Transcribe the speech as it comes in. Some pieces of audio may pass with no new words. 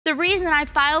The reason I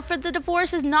filed for the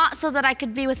divorce is not so that I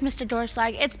could be with Mr.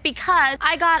 Dorslag. It's because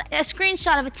I got a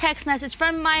screenshot of a text message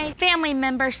from my family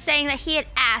member saying that he had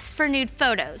asked for nude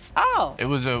photos. Oh. It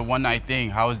was a one-night thing.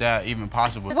 How is that even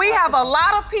possible? We have a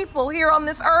lot of people here on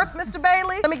this earth, Mr.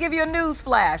 Bailey. Let me give you a news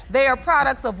flash. They are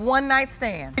products of one-night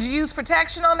stands. Did you use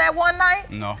protection on that one night?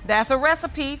 No. That's a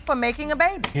recipe for making a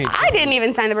baby. I didn't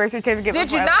even sign the birth certificate.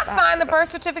 Did you not sign the birth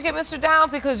certificate, Mr.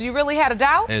 Downs, because you really had a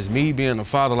doubt? As me being a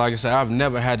father, like I said, I've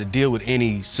never had to deal with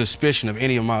any suspicion of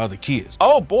any of my other kids.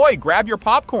 Oh boy, grab your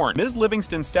popcorn. Ms.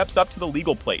 Livingston steps up to the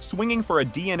legal plate, swinging for a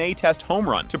DNA test home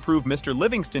run to prove Mr.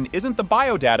 Livingston isn't the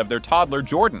biodad of their toddler,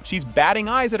 Jordan. She's batting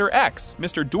eyes at her ex,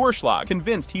 Mr. Dorslag,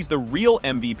 convinced he's the real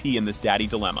MVP in this daddy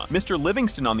dilemma. Mr.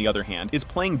 Livingston, on the other hand, is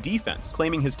playing defense,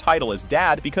 claiming his title as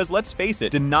dad because, let's face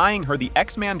it, denying her the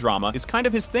X-Man drama is kind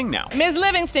of his thing now. Ms.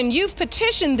 Livingston, you've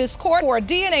petitioned this court for a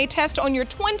DNA test on your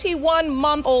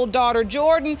 21-month-old daughter,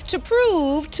 Jordan, to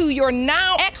prove to your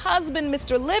now ex-husband,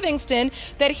 Mr. Livingston,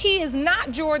 that he is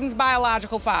not Jordan's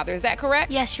biological father. Is that correct?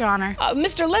 Yes, Your Honor.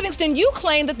 Mr. Livingston, you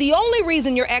claim that the only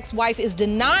reason your ex-wife is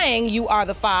denying you are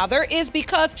the father is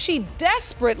because she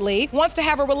desperately wants to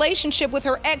have a relationship with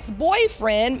her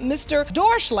ex-boyfriend, Mr.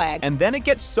 Dorslag. And then it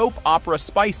gets soap opera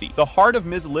spicy. The heart of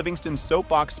Ms. Livingston's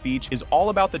soapbox speech is all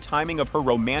about the timing of her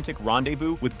romantic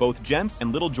rendezvous with both gents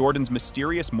and little Jordan's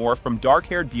mysterious morph from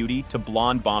dark-haired beauty to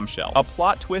blonde bombshell. A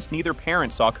plot twist neither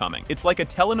parent saw coming. It's like a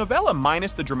telenovela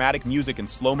minus the dramatic music and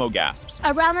slow-mo gasps.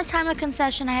 Around the time of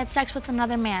conception, I had sex with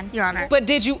another man, Your Honor. But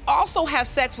did you also have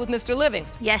sex with Mr.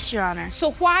 Livingston? Yes, Your Honor.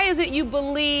 So why is it you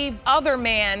believe other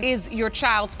man is your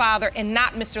child's father and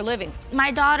not Mr. Livingston?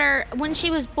 My daughter, when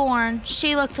she was born,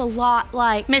 she looked a lot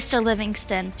like Mr.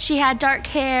 Livingston. She had dark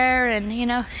hair and, you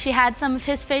know, she had some of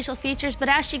his facial features, but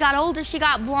as she got older, she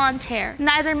got blonde hair.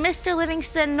 Neither Mr.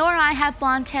 Livingston nor I have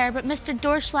blonde hair, but Mr.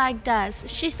 Dorslag does.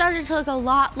 She started to look a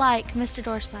lot like Mr.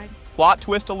 Dorslag. Plot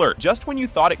twist alert. Just when you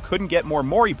thought it couldn't get more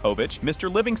Maury Povich,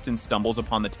 Mr. Livingston stumbles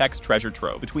upon the text treasure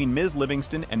trove between Ms.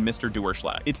 Livingston and Mr.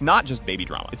 Dorslag. It's not just baby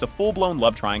drama. It's a full-blown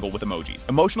love triangle with emojis.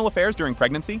 Emotional affairs during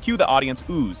pregnancy? Cue the audience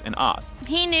oohs and ahs.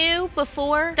 He knew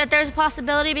before that there's a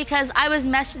possibility because I was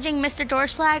messaging Mr.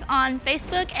 Dorslag on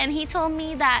Facebook and he told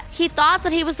me that he thought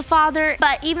that he was the father,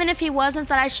 but even if he wasn't,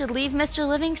 that I should leave Mr.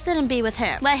 Livingston and be with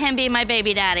him. Let him be my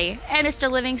baby daddy. And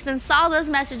Mr. Livingston saw those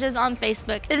messages on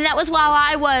Facebook. And that was while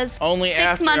I was only 6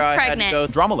 after months I pregnant. had to go.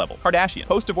 Drama level. Kardashian.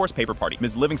 Post-divorce paper party.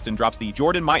 Ms. Livingston drops the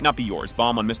Jordan might not be yours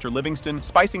bomb on Mr. Livingston,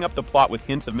 spicing up the plot with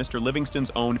hints of Mr. Livingston's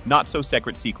own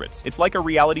not-so-secret secrets. It's like a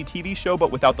reality TV show,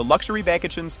 but without the luxury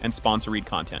vacations and sponsored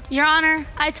content. Your Honor,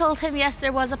 I told him yes,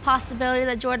 there was a possibility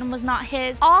that Jordan was not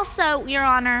his. Also, Your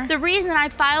Honor, the reason I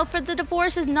filed for the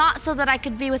divorce is not so that I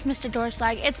could be with Mr.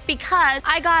 Dorslag. It's because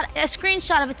I got a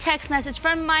screenshot of a text message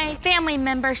from my family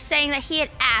member saying that he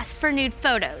had asked for nude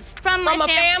photos. From a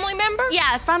family member?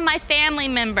 Yeah, from my family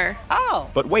member. Oh.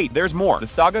 But wait, there's more. The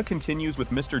saga continues with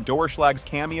Mr. Dorslag's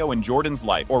cameo in Jordan's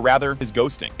life, or rather, his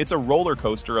ghosting. It's a roller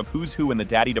coaster of who's who in the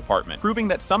daddy department, proving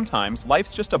that sometimes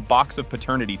life's just a box of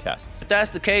paternity tests. If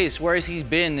that's the case, where's he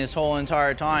been this whole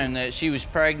entire time that she was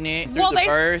pregnant through the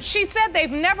birth? She said they've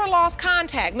never lost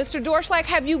contact. Mr. Dorslag,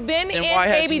 have you been Then in why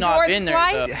has baby he not Jordan's been there,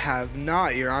 life? though? I have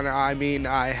not, Your Honor. I mean,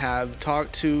 I have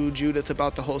talked to Judith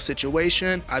about the whole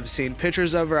situation. I've seen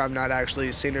pictures of her. I've not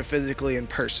actually seen her physically in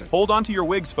person. Hold on to your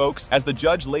wigs, folks, as the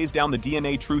judge lays down the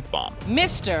DNA truth bomb.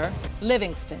 Mr.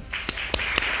 Livingston.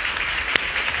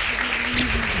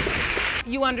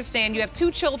 You understand you have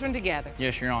 2 children together.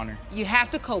 Yes, Your Honor. You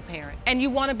have to co-parent, and you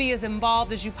want to be as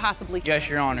involved as you possibly can. Yes,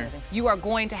 Your Honor. You are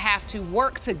going to have to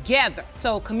work together.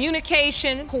 So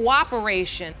communication,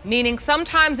 cooperation, meaning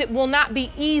sometimes it will not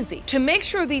be easy. To make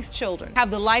sure these children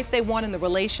have the life they want in the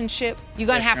relationship, you're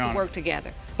going to have to work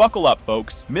together. Buckle up,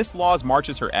 folks. Miss Laws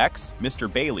marches her ex,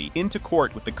 Mr. Bailey, into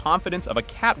court with the confidence of a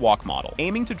catwalk model,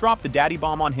 aiming to drop the daddy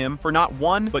bomb on him for not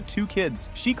 1, but 2 kids.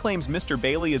 She claims Mr.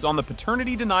 Bailey is on the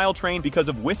paternity denial train because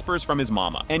of whispers from his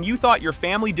mama. And you thought your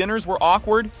family dinners were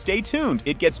awkward? Stay tuned,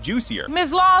 it gets juicier.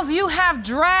 Ms. Laws, you have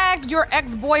dragged your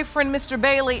ex-boyfriend, Mr.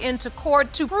 Bailey, into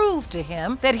court to prove to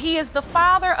him that he is the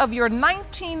father of your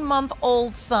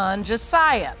 19-month-old son,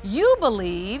 Josiah. You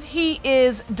believe he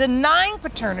is denying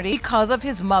paternity because of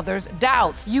his mother's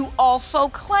doubts. You also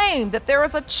claim that there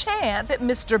is a chance that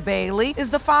Mr. Bailey is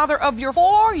the father of your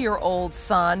 4-year-old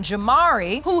son,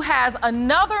 Jamari, who has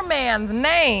another man's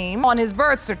name on his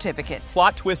birth certificate.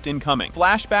 Plot twist incoming.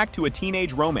 Flashback to a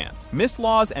teenage romance. Miss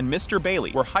Laws and Mr.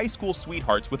 Bailey were high school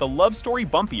sweethearts with a love story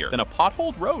bumpier than a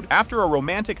potholed road. After a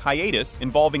romantic hiatus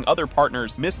involving other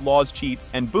partners, Miss Laws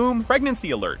cheats, and boom,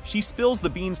 pregnancy alert. She spills the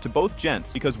beans to both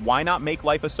gents because why not make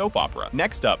life a soap opera?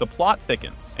 Next up, the plot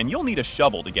thickens, and you'll need a shovel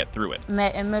struggle to get through it.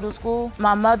 Met in middle school.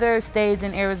 My mother stays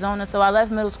in Arizona, so I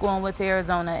left middle school and went to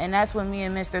Arizona, and that's when me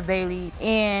and Mr. Bailey,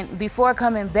 and before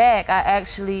coming back, I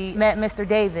actually met Mr.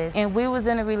 Davis, and we was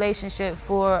in a relationship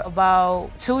for about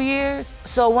 2 years.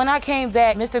 So when I came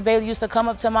back, Mr. Bailey used to come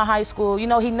up to my high school. You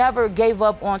know, he never gave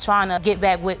up on trying to get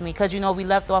back with me, because, you know, we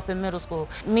left off in middle school.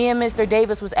 Me and Mr.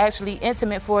 Davis was actually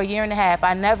intimate for 1.5 years.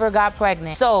 I never got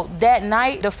pregnant. So that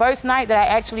night, the first night that I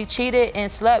actually cheated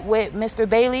and slept with Mr.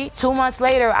 Bailey, 2 months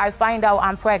later, I find out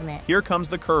I'm pregnant. Here comes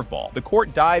the curveball. The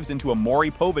court dives into a Maury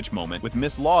Povich moment, with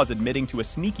Miss Laws admitting to a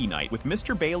sneaky night with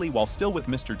Mr. Bailey while still with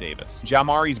Mr. Davis.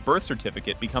 Jamari's birth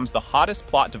certificate becomes the hottest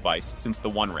plot device since the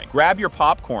One Ring. Grab your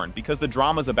popcorn, because the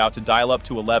drama's about to dial up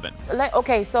to 11.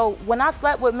 Okay, so when I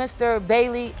slept with Mr.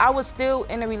 Bailey, I was still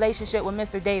in a relationship with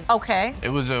Mr. Davis. Okay. It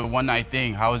was a one-night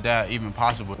thing. How is that even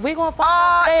possible? We gonna find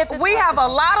out today if it's We have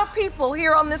possible. a lot of people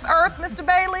here on this earth, Mr.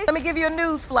 Bailey. Let me give you a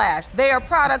news flash. They are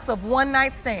products of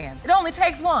one-night stand. It only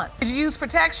takes once. Did you use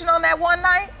protection on that one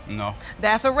night? No.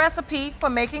 That's a recipe for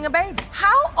making a baby.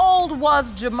 How old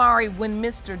was Jamari when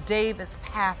Mr. Davis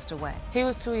passed away? He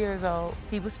was 2 years old.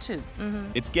 He was 2.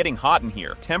 It's getting hot in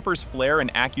here. Tempers flare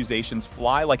and accusations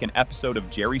fly like an episode of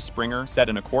Jerry Springer set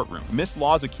in a courtroom. Miss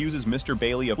Laws accuses Mr.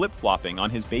 Bailey of flip-flopping on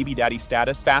his baby daddy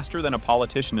status faster than a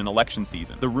politician in election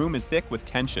season. The room is thick with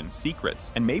tension,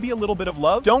 secrets, and maybe a little bit of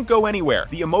love. Don't go anywhere.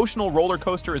 The emotional roller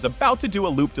coaster is about to do a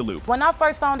loop-de-loop. When I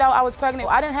first found out I was pregnant,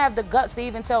 I didn't have the guts to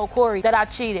even tell Corey that I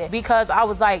cheated, because I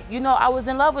was like, you know, I was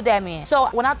in love with that man. So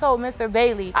when I told Mr.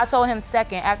 Bailey, I told him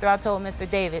second after I told Mr.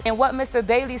 Davis. And what Mr.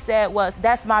 Bailey said was,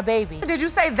 that's my baby. Did you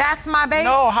say that's my baby?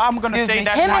 No, how I'm gonna Excuse say me.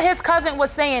 that's Him not... and his cousin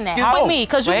was saying that Excuse with me. me,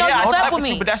 because you Wait, know I you slept slept with with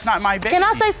you, me. but that's not my baby. Can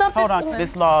I say something? Hold on,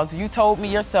 Miss Laws, you told me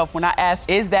yourself when I asked,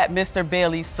 is that Mr.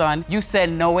 Bailey's son? You said,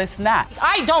 no, it's not.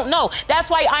 I don't know. That's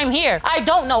why I'm here. I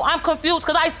don't know. I'm confused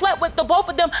because I slept with the both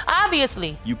of them,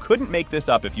 obviously. You couldn't make this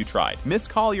up if you tried. Miss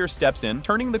Collier steps in,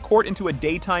 turning the court into a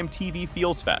daytime TV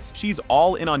feels fest. She's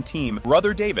all in on team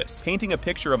Brother Davis, painting a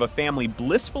picture of a family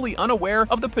blissfully unaware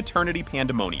of the paternity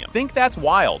pandemonium. Think that's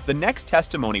wild? The next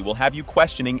testimony will have you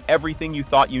questioning everything you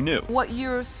thought you knew. What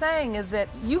you're saying is that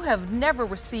you have never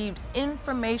received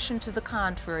information to the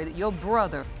contrary, that your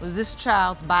brother was this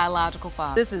child's biological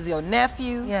father. This is your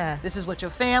nephew. Yeah. This is what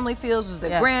your family feels. This is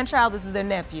their Yeah. grandchild. This is their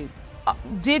nephew.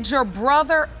 Did your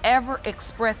brother ever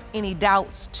express any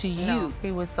doubts to you? No,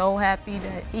 he was so happy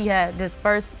that he had this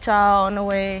first child on the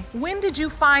way. When did you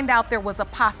find out there was a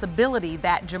possibility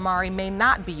that Jamari may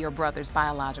not be your brother's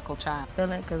biological child?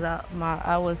 Feeling, because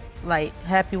I was like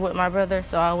happy with my brother,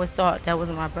 so I always thought that was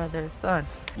my brother's son.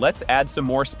 Let's add some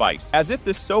more spice. As if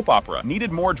this soap opera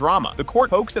needed more drama, the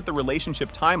court pokes at the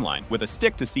relationship timeline with a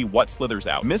stick to see what slithers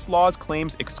out. Miss Laws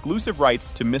claims exclusive rights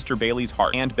to Mr. Bailey's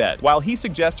heart and bed, while he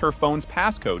suggests her phone's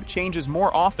passcode changes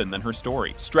more often than her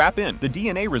story. Strap in. The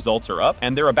DNA results are up,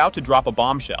 and they're about to drop a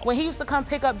bombshell. When he used to come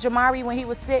pick up Jamari when he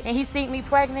was sick and he seen me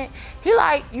pregnant, he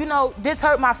like, you know, this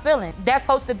hurt my feeling. That's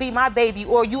supposed to be my baby,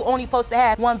 or you only supposed to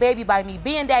have one baby by me.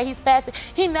 Being that he's passing,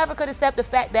 he never could accept the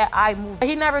fact that I moved.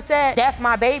 He never said, that's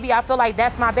my baby, I feel like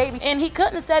that's my baby. And he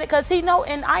couldn't have said it because he know,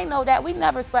 and I know that we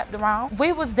never slept around.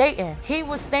 We was dating. He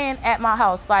was staying at my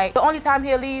house. Like, the only time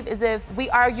he'll leave is if we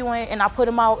arguing and I put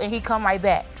him out and he come right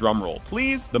back. Drumroll,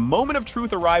 please. The moment of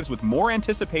truth arrives with more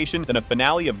anticipation than a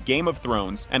finale of Game of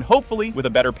Thrones, and hopefully with a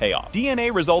better payoff.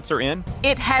 DNA results are in.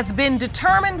 It has been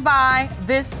determined by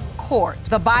this court.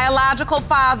 The biological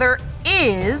father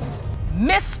is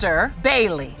Mr.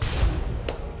 Bailey.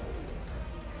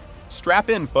 Strap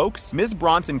in, folks. Ms.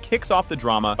 Bronson kicks off the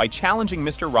drama by challenging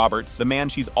Mr. Roberts, the man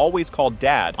she's always called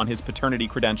Dad, on his paternity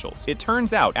credentials. It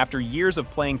turns out, after years of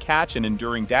playing catch and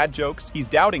enduring dad jokes, he's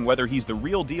doubting whether he's the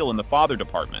real deal in the father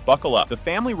department. Buckle up. The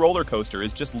family roller coaster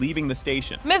is just leaving the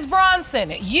station. Ms.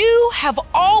 Bronson, you have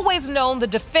always known the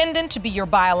defendant to be your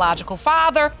biological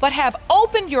father, but have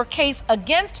opened your case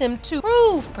against him to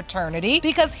prove paternity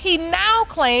because he now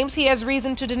claims he has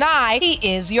reason to deny he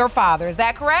is your father. Is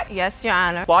that correct? Yes, Your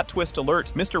Honor. Plot twist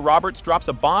alert. Mr. Roberts drops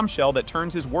a bombshell that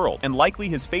turns his world, and likely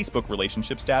his Facebook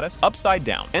relationship status, upside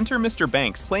down. Enter Mr.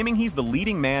 Banks, claiming he's the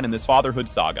leading man in this fatherhood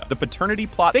saga. The paternity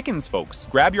plot thickens, folks.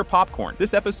 Grab your popcorn.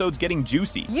 This episode's getting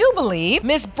juicy. You believe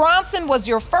Miss Bronson was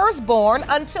your firstborn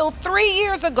until 3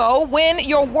 years ago when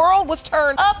your world was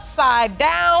turned upside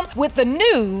down with the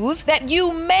news that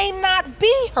you may not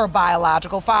be her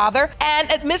biological father, and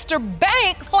Mr.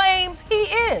 Banks claims he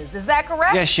is. Is that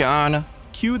correct? Yes, Your Honor.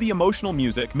 Cue the emotional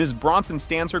music. Ms. Bronson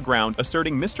stands her ground,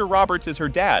 asserting Mr. Roberts is her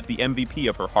dad, the MVP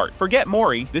of her heart. Forget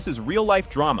Maury, this is real-life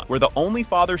drama, where the only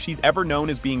father she's ever known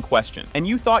is being questioned. And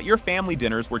you thought your family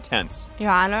dinners were tense.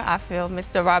 Your Honor, I feel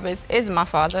Mr. Roberts is my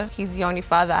father. He's the only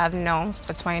father I've known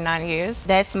for 29 years.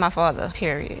 That's my father,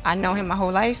 period. I know him my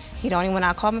whole life. He the only one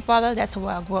I call my father. That's who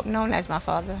I grew up known as my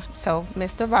father. So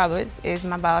Mr. Roberts is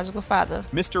my biological father.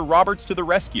 Mr. Roberts to the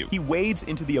rescue. He wades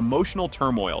into the emotional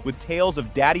turmoil with tales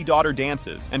of daddy-daughter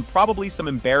dances and probably some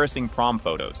embarrassing prom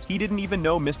photos. He didn't even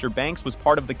know Mr. Banks was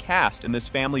part of the cast in this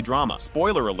family drama.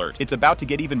 Spoiler alert, it's about to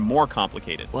get even more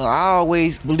complicated. Well, I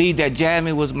always believed that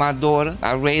Jasmine was my daughter.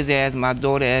 I raised her as my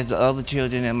daughter as the other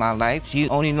children in my life. She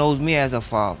only knows me as a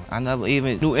father. I never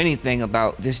even knew anything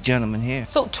about this gentleman here.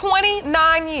 So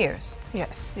 29 years.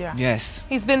 Yes, yeah. Yes.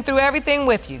 He's been through everything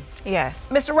with you. Yes.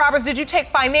 Mr. Roberts, did you take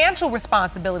financial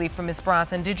responsibility for Miss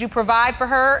Bronson? Did you provide for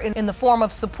her in the form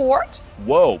of support?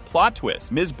 Whoa, plot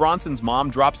twist. Ms. Bronson's mom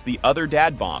drops the other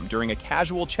dad bomb during a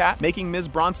casual chat, making Ms.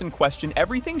 Bronson question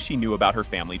everything she knew about her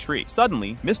family tree.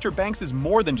 Suddenly, Mr. Banks is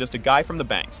more than just a guy from the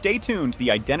bank. Stay tuned,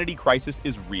 the identity crisis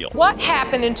is real. What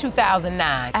happened in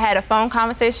 2009? I had a phone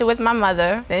conversation with my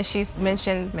mother. Then she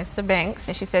mentioned Mr. Banks,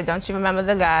 and she said, don't you remember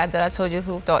the guy that I told you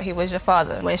who thought he was your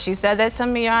father? When she said that to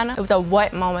me, Your Honor, it was a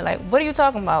what moment, like, what are you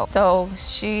talking about? So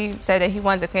she said that he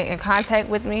wanted to get in contact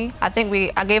with me. I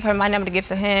think I gave her my number to give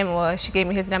to him, or she gave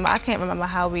me his number. I can't remember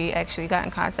how we actually got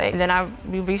in contact. And then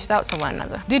we reached out to one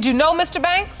another. Did you know Mr.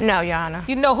 Banks? No, Your Honor.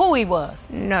 You know who he was?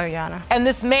 No, Your Honor. And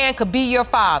this man could be your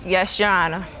father? Yes, Your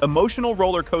Honor. Emotional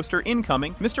roller coaster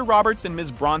incoming. Mr. Roberts and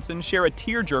Ms. Bronson share a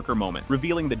tearjerker moment,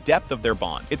 revealing the depth of their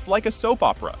bond. It's like a soap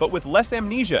opera, but with less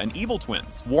amnesia and evil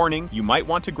twins. Warning, you might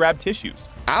want to grab tissues.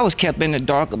 I was kept in the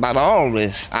dark about all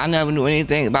this. I never knew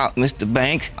anything about Mr.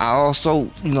 Banks. I also,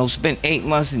 spent 8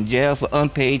 months in jail for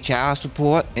unpaid child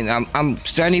support, and I'm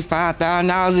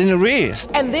 $75,000 in arrears.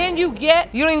 And then you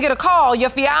don't even get a call. Your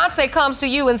fiance comes to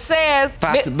you and says...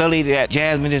 Possibility that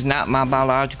Jasmine is not my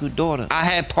biological daughter. I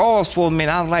had paused for a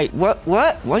minute. I was like, what?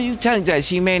 What are you telling that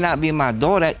she may not be my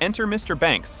daughter? Enter Mr.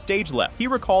 Banks, stage left. He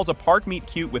recalls a park meet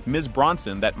cute with Ms.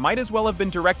 Bronson that might as well have been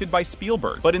directed by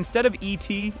Spielberg. But instead of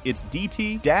E.T., it's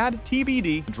D.T., Dad,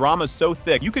 TBD. Drama's so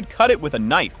thick, you could cut it with a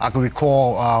knife. I can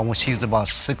recall when she was about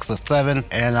 6 or 7,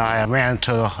 and I ran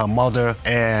to her mother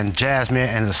and Jasmine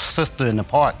and her sister in the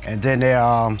park. And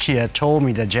then she had told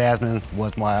me that Jasmine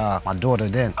was my daughter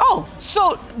then. Oh,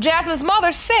 so Jasmine's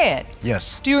mother said?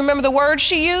 Yes. Do you remember the words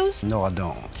she used? No, I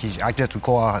don't. I just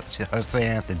recall her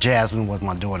saying that Jasmine was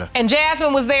my daughter. And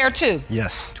Jasmine was there too?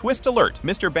 Yes. Twist alert.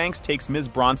 Mr. Banks takes Ms.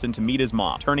 Bronson to meet his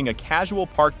mom, turning a casual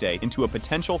park day into a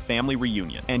potential family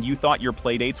reunion. And you thought your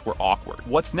playdates were awkward.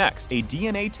 What's next? A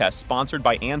DNA test sponsored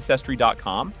by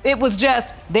Ancestry.com? It was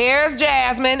just, there's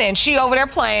Jasmine and she over there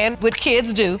playing with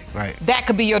kids do. Right. That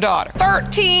could be your daughter.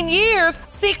 13 years,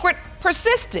 secret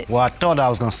persisted. Well, I thought I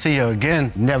was gonna see her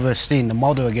again, never seen the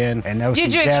mother again, and never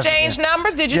Did you exchange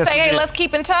numbers? Did you say, hey, let's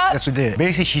keep in touch? Yes, we did.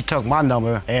 Basically, she took my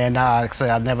number, and I said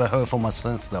I never heard from her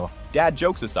since, though. Dad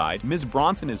jokes aside, Ms.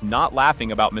 Bronson is not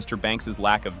laughing about Mr. Banks'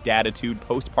 lack of daditude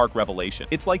post-park revelation.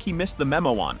 It's like he missed the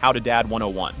memo on How to Dad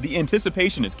 101. The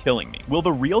anticipation is killing me. Will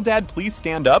the real dad please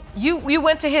stand up? You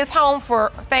went to his home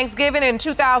for Thanksgiving in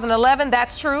 2011,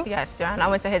 that's true? Yes, John. I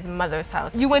went to his mother's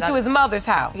house. You went to his mother's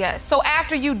house? Yes. So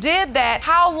after you did that,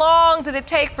 how long did it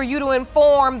take for you to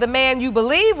inform the man you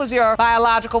believe was your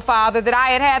biological father that I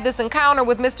had this encounter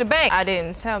with Mr. Banks? I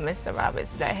didn't tell Mr.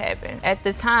 Roberts that happened. At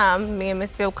the time, me and Miss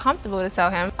feel comfortable to tell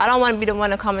him. I don't want to be the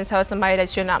one to come and tell somebody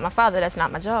that you're not my father. That's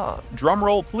not my job. Drum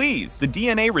roll, please. The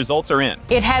DNA results are in.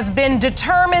 It has been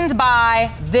determined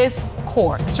by this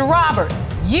court. Mr.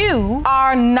 Roberts, you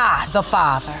are not the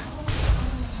father.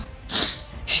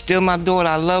 She's still my daughter.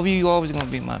 I love you. You're always gonna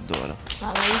be my daughter. I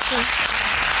love you too.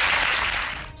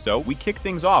 So we kick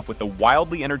things off with the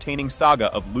wildly entertaining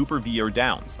saga of Looper v.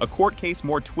 Downs, a court case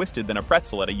more twisted than a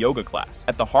pretzel at a yoga class.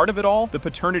 At the heart of it all, the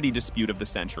paternity dispute of the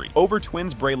century. Over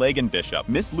twins Brayleg and Bishop,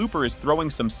 Miss Looper is throwing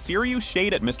some serious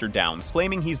shade at Mr. Downs,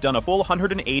 claiming he's done a full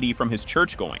 180 from his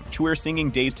church-going. Chweer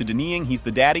singing days to denying he's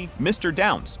the daddy. Mr.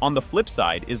 Downs, on the flip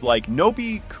side, is like, nope,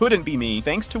 couldn't be me,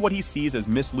 thanks to what he sees as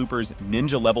Miss Looper's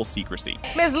ninja-level secrecy.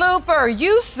 Ms. Looper,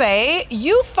 you say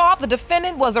you thought the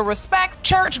defendant was a respect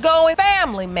church-going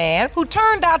family same man who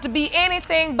turned out to be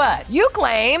anything but. You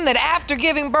claim that after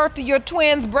giving birth to your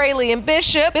twins, Brayley and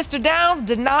Bishop, Mr. Downs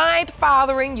denied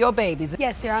fathering your babies.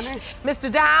 Yes, Your Honor.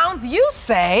 Mr. Downs, you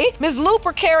say Ms.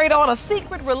 Looper carried on a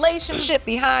secret relationship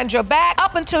behind your back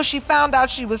up until she found out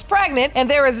she was pregnant, and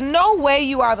there is no way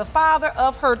you are the father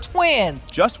of her twins.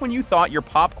 Just when you thought your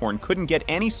popcorn couldn't get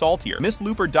any saltier, Miss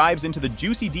Looper dives into the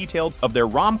juicy details of their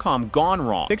rom-com gone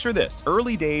wrong. Picture this,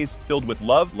 early days filled with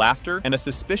love, laughter, and a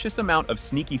suspicious amount of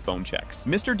sneaky phone checks.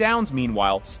 Mr. Downs,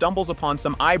 meanwhile, stumbles upon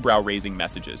some eyebrow-raising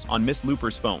messages on Miss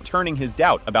Looper's phone, turning his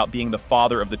doubt about being the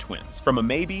father of the twins from a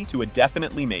maybe to a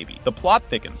definitely maybe. The plot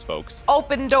thickens, folks.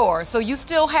 Open door, so you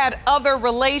still had other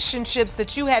relationships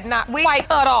that you had not quite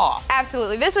cut off.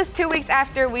 Absolutely. This was 2 weeks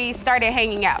after we started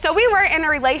hanging out. So we weren't in a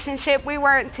relationship, we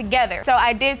weren't together. So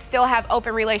I did still have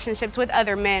open relationships with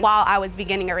other men while I was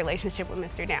beginning a relationship with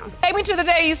Mr. Downs. Take me to the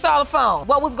day you saw the phone.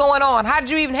 What was going on? How did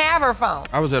you even have her phone?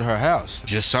 I was at her house.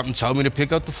 Just something told me to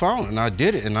pick up the phone, and I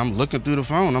did it. And I'm looking through the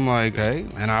phone. I'm like, hey,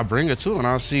 and I bring it to her, and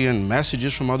I'm seeing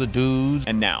messages from other dudes.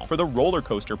 And now, for the roller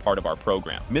coaster part of our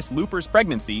program, Miss Looper's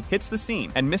pregnancy hits the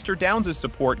scene, and Mr. Downs'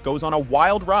 support goes on a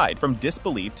wild ride from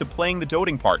disbelief to playing the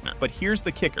doting partner. But here's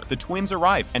the kicker. The twins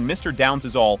arrive, and Mr. Downs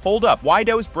is all, hold up, why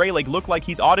does Brayley look like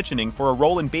he's auditioning for a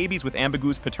role in Babies with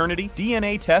Ambiguous Paternity?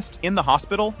 DNA test in the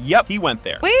hospital? Yep, he went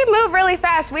there. We moved really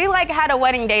fast. We had a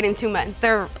wedding date in 2 months.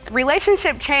 The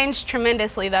relationship changed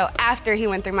tremendously though after he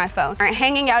went through my phone. We weren't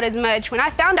hanging out as much. When I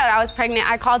found out I was pregnant,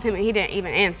 I called him and he didn't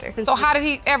even answer. So how did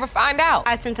he ever find out?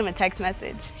 I sent him a text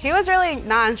message. He was really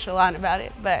nonchalant about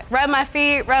it, but rub my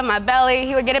feet, rub my belly.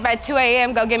 He would get up at 2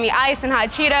 a.m., go get me ice and hot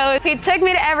Cheetos. He took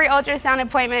me to every ultrasound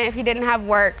appointment if he didn't have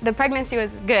work. The pregnancy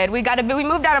was good. We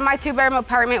moved out of my 2-bedroom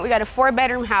apartment. We got a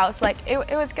 4-bedroom house. Like,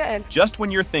 it was good. Just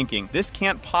when you're thinking, this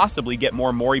can't possibly get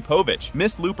more Maury Povich,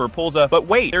 Miss Looper pulls a, but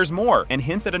wait, there's more, and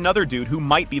hints at another dude who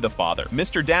might be the father.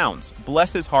 Mr. Downs,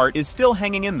 bless his heart, is still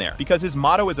hanging in there because his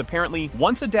motto is apparently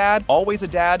once a dad, always a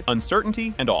dad,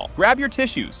 uncertainty and all. Grab your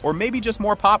tissues, or maybe just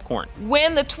more popcorn.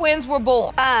 When the twins were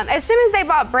born? As soon as they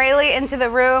brought Brayley into the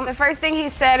room, the first thing he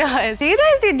said was, do you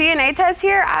guys do DNA tests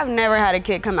here? I've never had a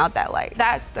kid come out that light.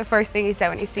 That's the first thing he said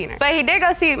when he seen her. But he did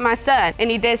go see my son, and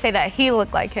he did say that he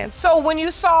looked like him. So when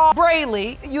you saw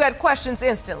Brayley, you had questions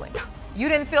instantly? You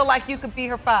didn't feel like you could be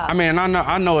her father? I mean,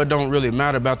 I know it don't really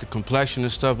matter about the complexion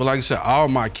and stuff, but like I said, all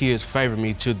my kids favor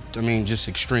me just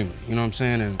extremely, you know what I'm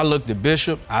saying? And I looked at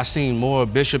Bishop, I seen more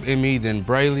Bishop in me than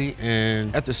Brayley,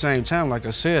 and at the same time, like I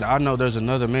said, I know there's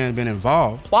another man been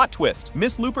involved. Plot twist,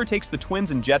 Miss Looper takes the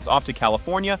twins and jets off to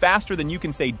California faster than you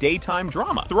can say daytime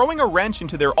drama, throwing a wrench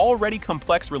into their already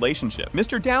complex relationship.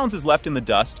 Mr. Downs is left in the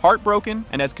dust, heartbroken,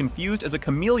 and as confused as a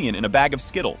chameleon in a bag of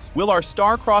Skittles. Will our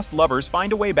star-crossed lovers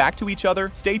find a way back to each other?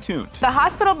 Stay tuned. The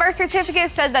hospital birth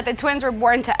certificate says that the twins were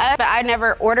born to us, but I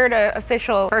never ordered an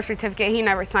official birth certificate. He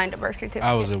never signed a birth certificate.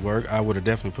 I was at work. I would have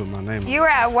definitely put my name on it. You were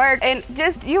at work, and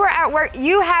you were at work.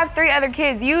 You have 3 other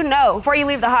kids. You know, before you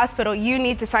leave the hospital, you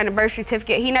need to sign a birth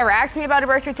certificate. He never asked me about a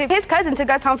birth certificate. His cousin took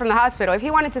us home from the hospital. If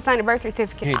he wanted to sign a birth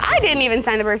certificate, I didn't even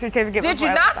sign the birth certificate. Did you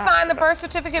not sign the birth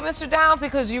certificate, Mr. Downs,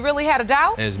 because you really had a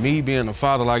doubt? As me being a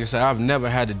father, like I said, I've never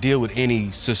had to deal with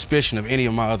any suspicion of any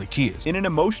of my other kids. In an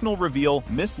emotional reveal,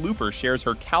 Miss Looper shares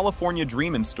her California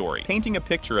dreamin' story, painting a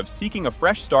picture of seeking a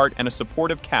fresh start and a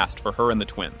supportive cast for her and the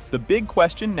twins. The big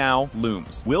question now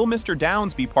looms. Will Mr.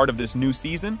 Downs be part of this new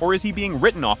season, or is he being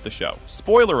written off the show?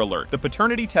 Spoiler alert, the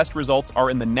paternity test results are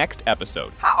in the next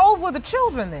episode. How old were the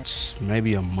children then?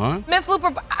 Maybe a month. Miss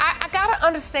Looper, I gotta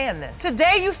understand this.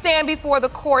 Today you stand before the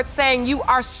court saying you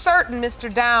are certain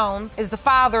Mr. Downs is the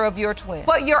father of your twins.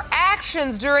 But your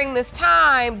actions during this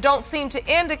time don't seem to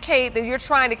indicate that you're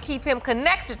trying to keep him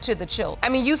connected to the children. I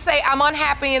mean, you say, I'm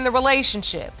unhappy in the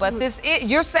relationship, but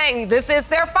you're saying this is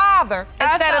their father.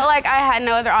 I felt like I had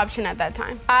no other option at that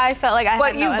time. I felt like I had no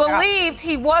other option. But you believed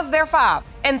he was their father.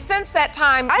 And since that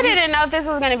time, I didn't know if this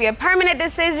was gonna be a permanent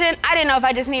decision. I didn't know if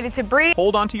I just needed to breathe.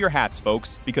 Hold on to your hats,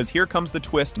 folks, because here comes the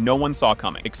twist no one saw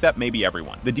coming, except maybe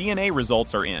everyone. The DNA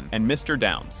results are in, and Mr.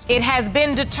 Downs. It has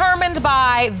been determined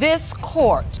by this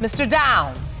court. Mr.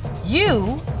 Downs,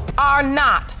 you are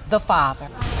not the father.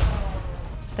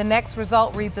 The next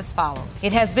result reads as follows.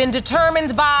 It has been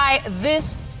determined by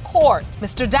this court.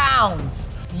 Mr. Downs,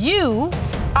 you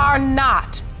are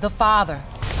not the father.